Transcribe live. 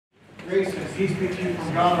Grace and peace be to you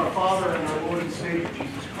from God our Father and our Lord and Savior,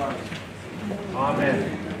 Jesus Christ. Amen.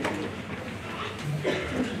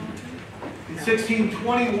 In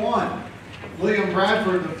 1621, William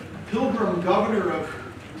Bradford, the Pilgrim governor of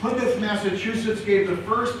Plymouth, Massachusetts, gave the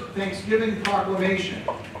first Thanksgiving proclamation,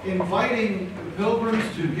 inviting the pilgrims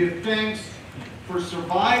to give thanks for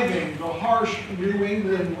surviving the harsh New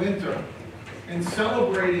England winter and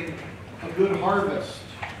celebrating a good harvest.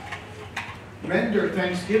 Render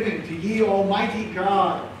thanksgiving to ye Almighty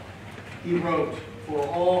God, he wrote, for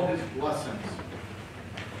all his blessings.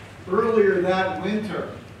 Earlier that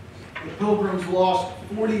winter, the Pilgrims lost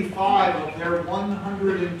 45 of their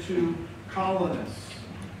 102 colonists.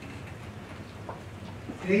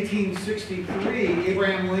 In 1863,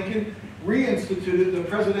 Abraham Lincoln reinstituted the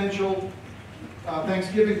presidential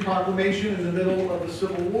Thanksgiving proclamation in the middle of the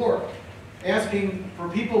Civil War, asking for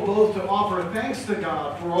people both to offer thanks to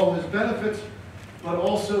God for all his benefits, but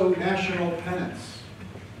also national penance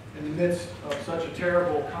in the midst of such a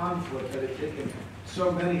terrible conflict that had taken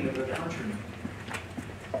so many of their countrymen.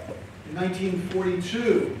 In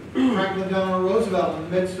 1942, Franklin Delano Roosevelt, in the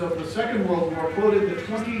midst of the Second World War, quoted the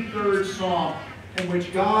 23rd Psalm, in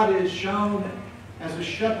which God is shown as a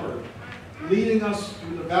shepherd, leading us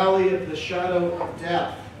through the valley of the shadow of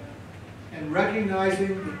death, and recognizing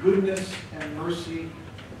the goodness and mercy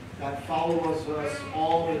that follows us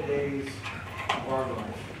all the days of our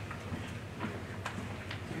life.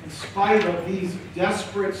 In spite of these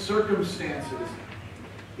desperate circumstances,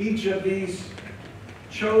 each of these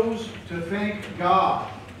chose to thank God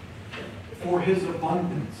for his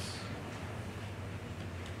abundance.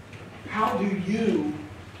 How do you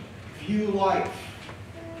view life?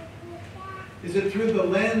 Is it through the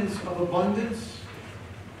lens of abundance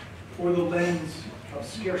or the lens of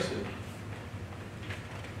scarcity?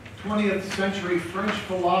 20th century French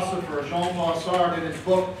philosopher Jean-Paul Sartre, in his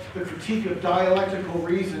book, The Critique of Dialectical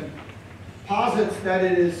Reason, posits that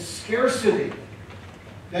it is scarcity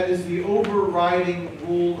that is the overriding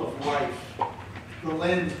rule of life, the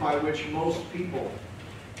lens by which most people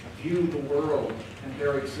view the world and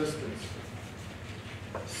their existence.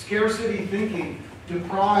 Scarcity thinking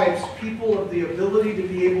deprives people of the ability to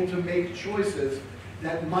be able to make choices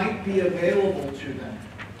that might be available to them,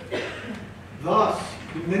 thus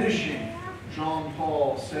diminishing,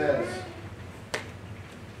 Jean-Paul says,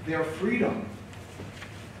 their freedom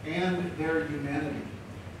and their humanity.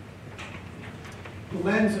 The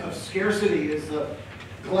lens of scarcity is the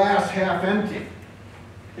glass half empty.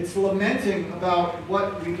 It's lamenting about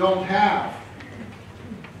what we don't have.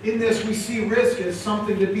 In this, we see risk as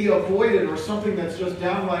something to be avoided or something that's just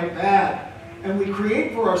downright bad. And we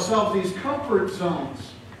create for ourselves these comfort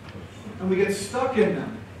zones, and we get stuck in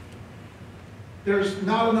them. There's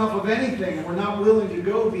not enough of anything, and we're not willing to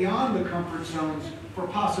go beyond the comfort zones for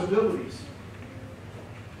possibilities.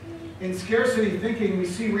 In scarcity thinking, we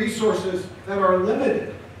see resources that are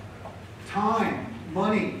limited: time,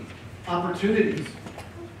 money, opportunities.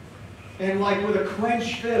 And like with a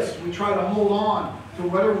clenched fist, we try to hold on to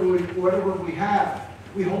whatever we have.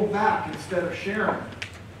 We hold back instead of sharing.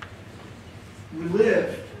 We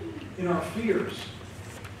live in our fears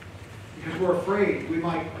because we're afraid we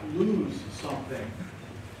might lose something.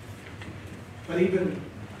 But even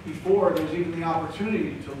before there's even the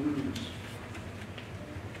opportunity to lose,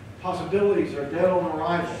 possibilities are dead on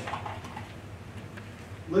arrival.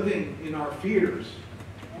 Living in our fears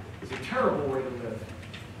is a terrible way to live.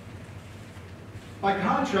 By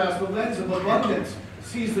contrast, the lens of abundance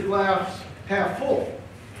sees the glass half full.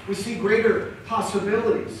 We see greater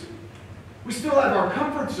possibilities. We still have our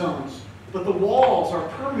comfort zones, but the walls are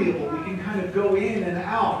permeable. We can kind of go in and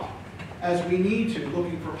out as we need to,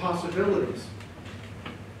 looking for possibilities.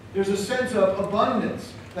 There's a sense of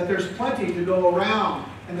abundance, that there's plenty to go around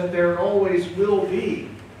and that there always will be.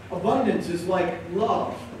 Abundance is like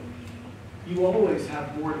love. You always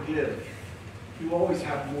have more to give. You always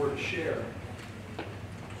have more to share.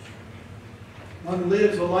 One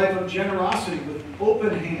lives a life of generosity with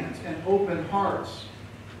open hands and open hearts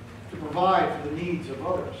to provide for the needs of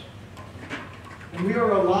others. And we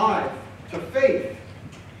are alive to faith.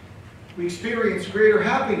 We experience greater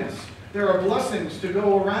happiness. There are blessings to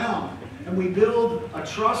go around. And we build a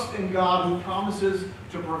trust in God who promises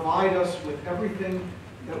to provide us with everything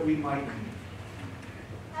that we might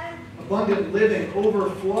need. Abundant living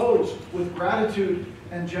overflows with gratitude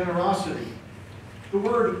and generosity. The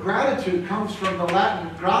word gratitude comes from the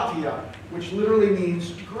Latin gratia, which literally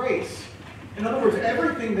means grace. In other words,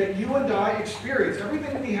 everything that you and I experience,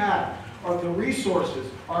 everything we have, are the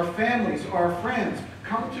resources, our families, our friends,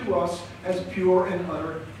 come to us as pure and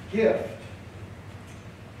utter gift.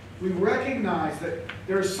 we recognize that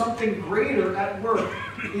there is something greater at work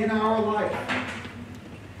in our life.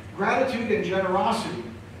 Gratitude and generosity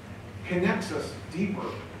connects us deeper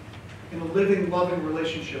in a living, loving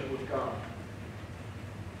relationship with God.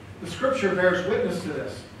 The Scripture bears witness to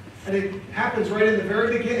this. And it happens right in the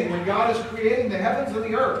very beginning when God is creating the heavens and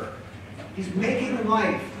the earth. He's making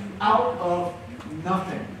life out of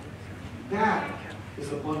nothing. That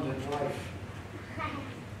is abundant life.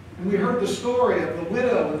 And we heard the story of the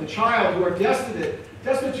widow and the child who are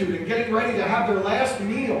destitute and getting ready to have their last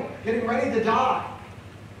meal, getting ready to die.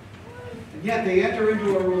 And yet they enter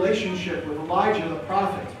into a relationship with Elijah the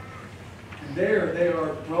prophet. And there they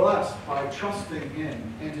are blessed by trusting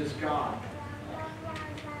him and his God.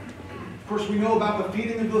 Of course, we know about the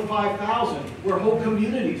feeding of the 5,000, where whole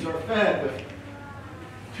communities are fed with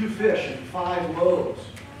 2 fish and 5 loaves.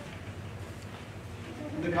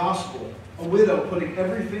 In the gospel, a widow putting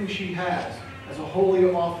everything she has as a holy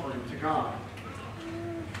offering to God.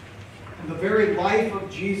 And the very life of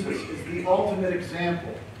Jesus is the ultimate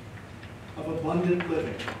example of abundant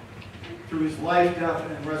living through his life, death,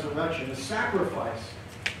 and resurrection, a sacrifice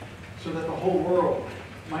so that the whole world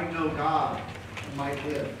might know God and might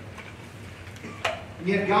live. And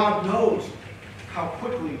yet God knows how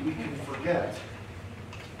quickly we can forget,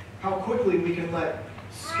 how quickly we can let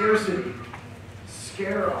scarcity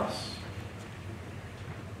scare us.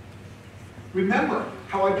 Remember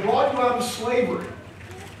how I brought you out of slavery,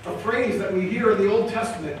 a phrase that we hear in the Old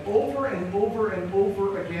Testament over and over and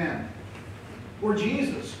over again. Or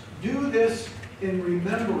Jesus, do this in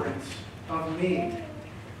remembrance of me.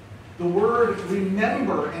 The word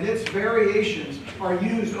remember and its variations are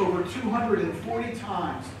used over 240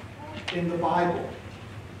 times in the Bible.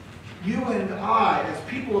 You and I, as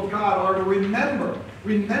people of God, are to remember.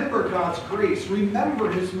 Remember God's grace.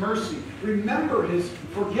 Remember his mercy. Remember his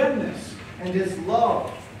forgiveness and his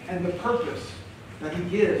love and the purpose that he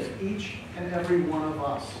gives each and every one of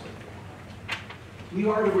us. We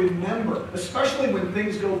are to remember, especially when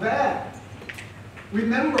things go bad.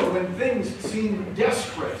 Remember when things seem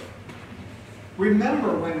desperate.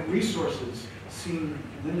 Remember when resources seem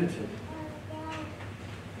limited.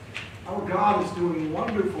 Our God is doing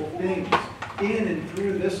wonderful things in and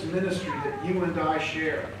through this ministry that you and I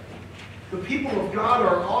share. The people of God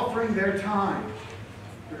are offering their time.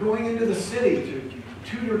 They're going into the city to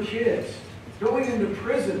tutor kids, going into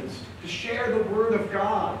prisons to share the Word of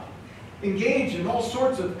God, engaged in all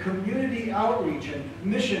sorts of community outreach and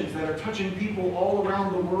missions that are touching people all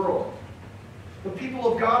around the world. The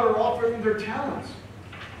people of God are offering their talents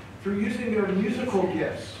through using their musical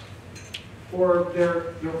gifts or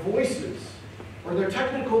their voices or their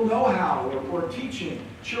technical know-how or teaching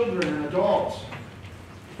children and adults.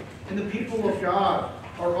 And the people of God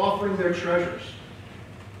are offering their treasures,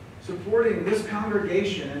 supporting this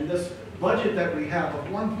congregation and this budget that we have of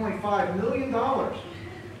 $1.5 million.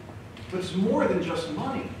 But it's more than just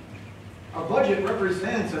money. Our budget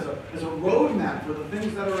represents as a roadmap for the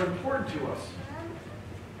things that are important to us.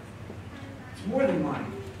 It's more than money.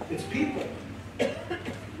 It's people.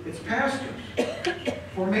 It's pastors,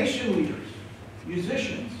 formation leaders,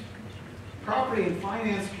 musicians, property and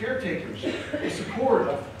finance caretakers, the support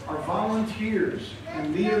of our volunteers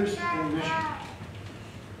and leaders in mission.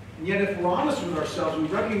 And yet, if we're honest with ourselves, we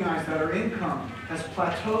recognize that our income has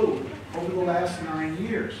plateaued over the last 9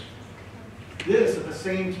 years. This at the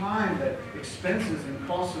same time that expenses and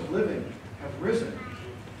costs of living have risen.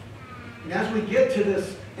 And as we get to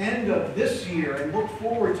this end of this year and look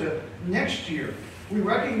forward to next year, we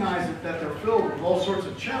recognize that they're filled with all sorts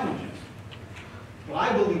of challenges. But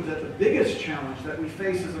I believe that the biggest challenge that we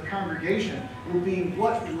face as a congregation will be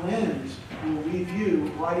what lens will we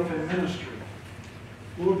view life and ministry.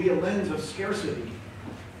 Will it be a lens of scarcity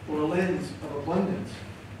or a lens of abundance?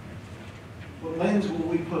 What lens will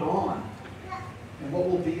we put on? And what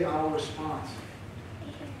will be our response?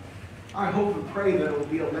 I hope and pray that it will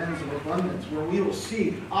be a lens of abundance where we will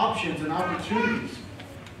see options and opportunities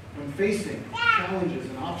when facing challenges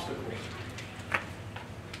and obstacles.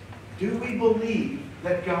 Do we believe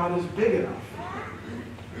that God is big enough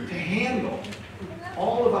to handle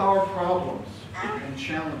all of our problems and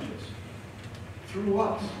challenges through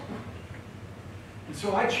us? And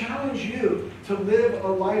so I challenge you to live a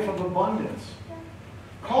life of abundance.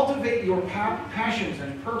 Cultivate your passions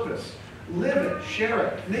and purpose. Live it, share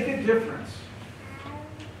it, make a difference.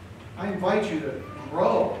 I invite you to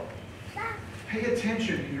grow. Pay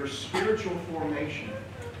attention to your spiritual formation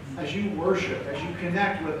as you worship, as you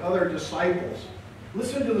connect with other disciples.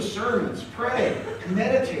 Listen to the sermons, pray,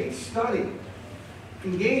 meditate, study.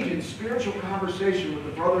 Engage in spiritual conversation with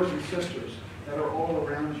the brothers and sisters that are all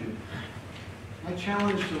around you. I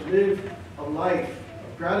challenge to live a life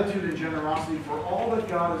of gratitude and generosity for all that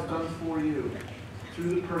God has done for you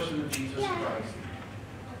through the person of Jesus Christ.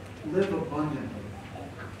 Live abundantly.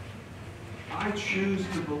 I choose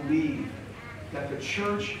to believe that the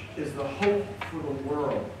church is the hope for the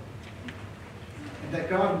world, and that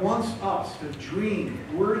God wants us to dream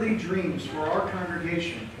worthy dreams for our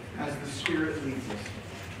congregation as the Spirit leads us.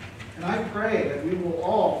 And I pray that we will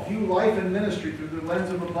all view life and ministry through the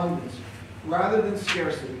lens of abundance rather than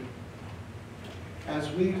scarcity as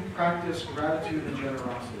we practice gratitude and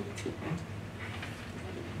generosity.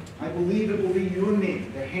 I believe it will be you and me,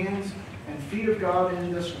 the hands and feet of God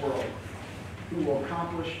in this world, who will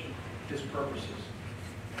accomplish His purposes.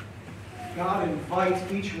 God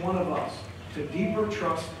invites each one of us to deeper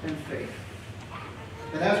trust and faith.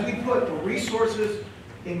 That as we put the resources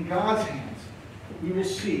in God's hands, we will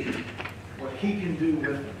see what He can do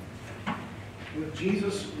with them. With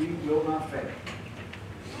Jesus, we will not fail.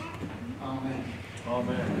 Amen.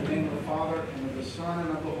 Amen. In the name of the Father, and of the Son,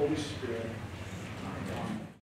 and of the Holy Spirit.